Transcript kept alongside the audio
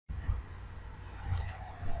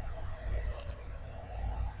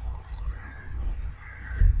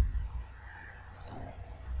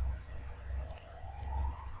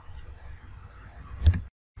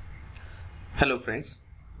Hello friends,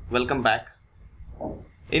 welcome back.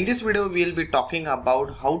 In this video we will be talking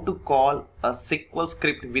about how to call a SQL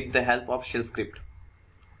script with the help of shell script.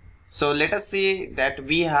 So let us say that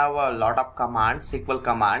we have a lot of commands, SQL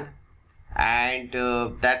command, and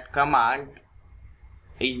that command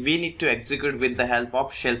we need to execute with the help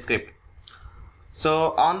of shell script.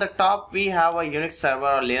 So on the top we have a Unix server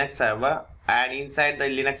or Linux server, and inside the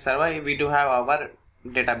Linux server we do have our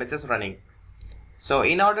databases running. So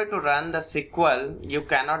in order to run the SQL, you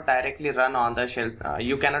cannot directly run on the shell.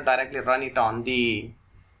 You cannot directly run it on the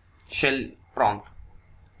shell prompt.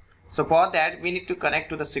 So for that, we need to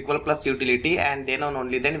connect to the Sqlplus utility, and then and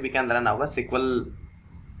only then we can run our SQL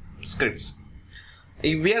scripts.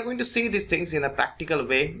 We are going to see these things in a practical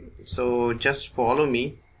way. So just follow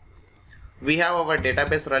me. We have our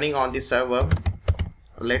database running on the server.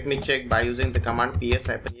 Let me check by using the command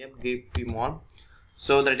ps-f give pmon.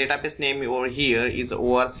 So the database name over here is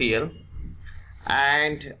Oracle,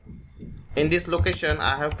 and in this location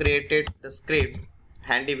I have created the script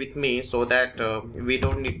handy with me so that we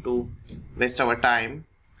don't need to waste our time.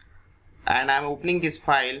 And I'm opening this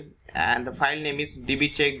file, and the file name is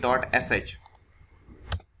dbcheck.sh.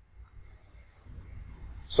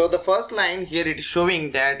 So the first line here, it is showing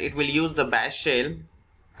that it will use the bash shell.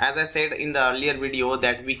 As I said in the earlier video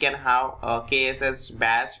that we can have a KSS,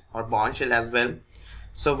 bash or bourne shell as well.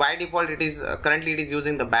 So by default it is currently it is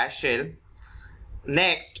using the bash shell.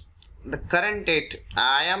 Next, the current date,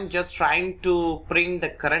 I am just trying to print the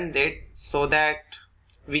current date so that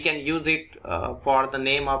we can use it for the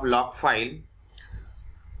name of Logfile.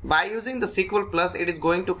 By using the Sqlplus, it is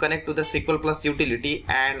going to connect to the Sqlplus utility,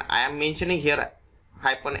 and I am mentioning here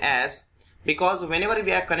 -s because whenever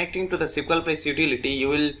we are connecting to the Sqlplus utility, you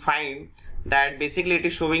will find that basically it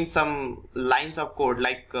is showing some lines of code,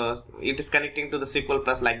 like it is connecting to the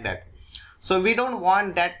Sqlplus like that. So we don't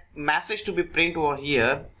want that message to be printed over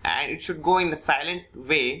here, and it should go in a silent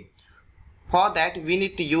way. For that we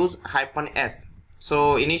need to use -s.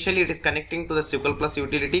 So initially it is connecting to the Sqlplus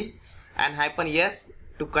utility, and -s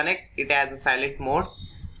to connect it as a silent mode,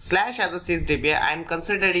 / as a sysdba. I am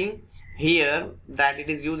considering here that it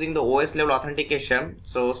is using the OS level authentication,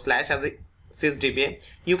 so / as a sysdba.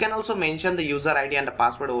 You can also mention the user ID and the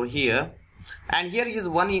password over here. And here is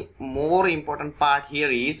one more important part.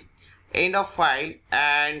 Here is end of file,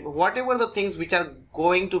 and whatever the things which are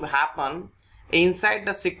going to happen inside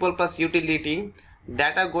the Sqlplus utility,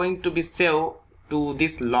 that are going to be saved to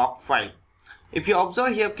this log file. If you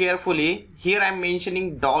observe here carefully, here I am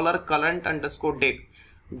mentioning $current_date.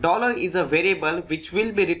 Dollar is a variable which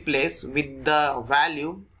will be replaced with the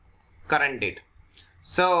value current date.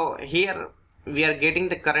 So here we are getting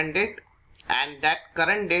the current date, and that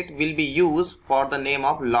current date will be used for the name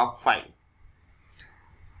of log file.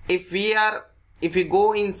 If we go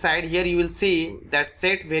inside here, you will see that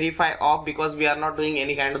set verify off, because we are not doing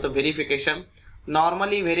any kind of the verification.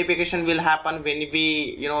 Normally verification will happen when we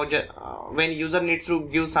when user needs to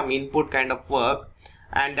give some input kind of work,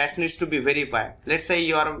 and that needs to be verified. Let's say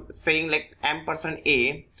you are saying like %a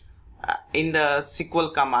in the SQL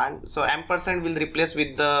command, so % will replace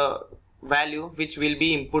with the value which will be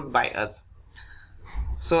input by us.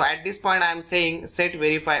 So at this point I am saying set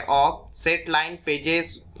verify off, set line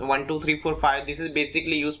pages 1 2 3 4 5. This is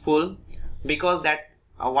basically useful because that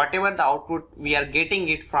whatever the output we are getting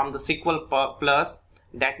it from the Sqlplus,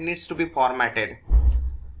 that needs to be formatted.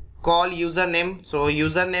 Call username, so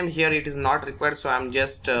username here it is not required, so I am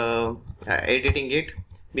just editing it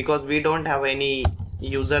because we don't have any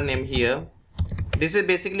username here. This is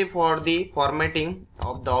basically for the formatting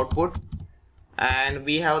of the output. And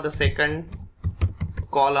we have the second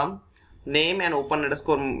column, name and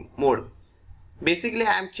open_mode. Basically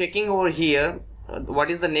I am checking over here what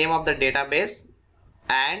is the name of the database,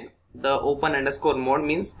 and the open_mode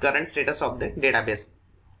means current status of the database.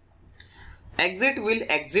 Exit will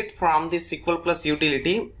exit from the Sqlplus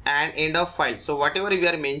utility, and end of file. So whatever we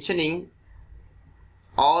are mentioning,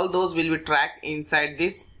 all those will be tracked inside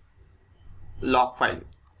this log file.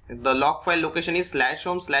 The log file location is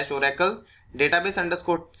 /home/oracle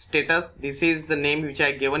database_status. This is the name which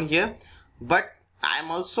I given here, but I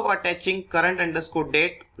am also attaching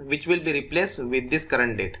current_date, which will be replaced with this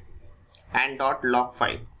current date, and .log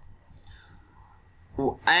file.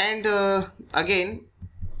 And again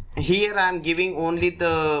here I am giving only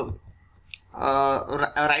the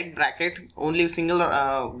right bracket, only single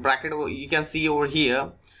bracket you can see over here.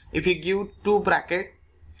 If you give 2 bracket,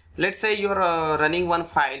 let's say you are running one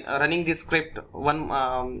file, running this script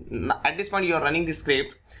at this point you are running this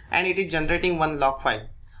script, and it is generating one log file.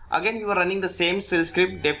 Again you are running the same shell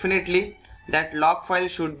script. Definitely that log file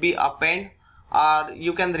should be append, or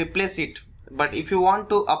you can replace it but if you want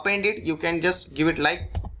to append it, you can just give it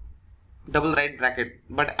like double right bracket.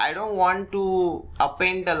 But I don't want to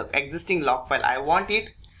append the existing log file, I want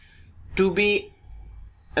it to be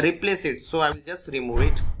replace it, so I will just remove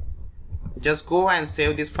it. Just go and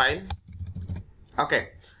save this file. Okay,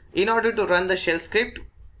 in order to run the shell script,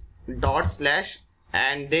 /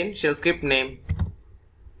 and then shell script name.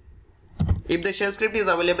 If the shell script is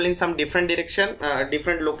available in some different direction,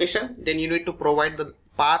 different location, then you need to provide the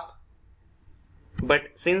path.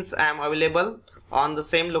 But since I am available on the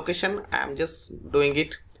same location, I am just doing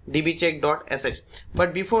it dbcheck.sh.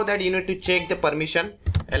 But before that, you need to check the permission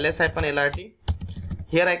ls-lrt.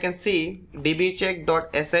 Here I can see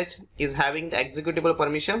dbcheck.sh is having the executable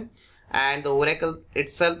permission, and the Oracle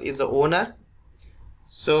itself is the owner,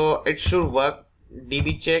 so it should work.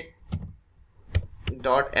 dbcheck.sh,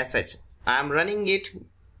 I am running it.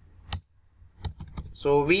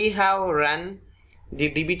 So we have run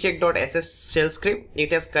the dbcheck.sh shell script.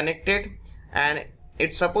 It has connected, and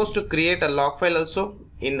it's supposed to create a log file also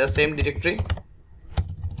in the same directory.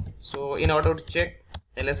 So in order to check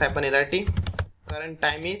ls-lrt, current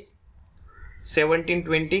time is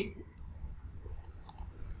 17:20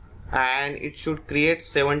 and it should create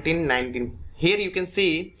 17:19. Here you can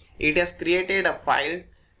see it has created a file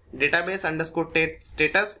database underscore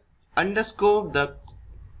status underscore the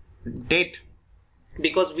date,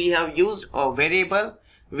 because we have used a variable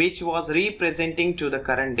which was representing to the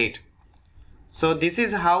current date. So this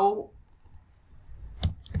is how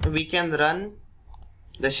we can run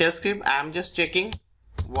the shell script. I am just checking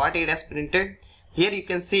what it has printed. Here you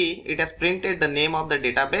can see it has printed the name of the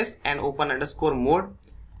database and open underscore mode.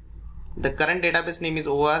 The current database name is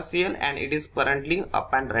ORCL and it is currently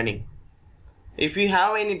up and running. If you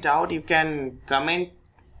have any doubt, you can comment.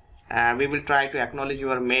 We will try to acknowledge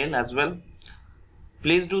your mail as well.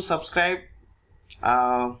 Please do subscribe.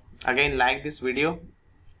 Again, like this video.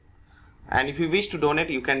 And if you wish to donate,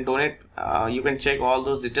 you can donate. You can check all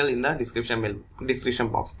those details in the description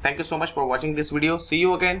box. Thank you so much for watching this video. See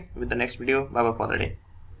you again with the next video. Bye bye for the day.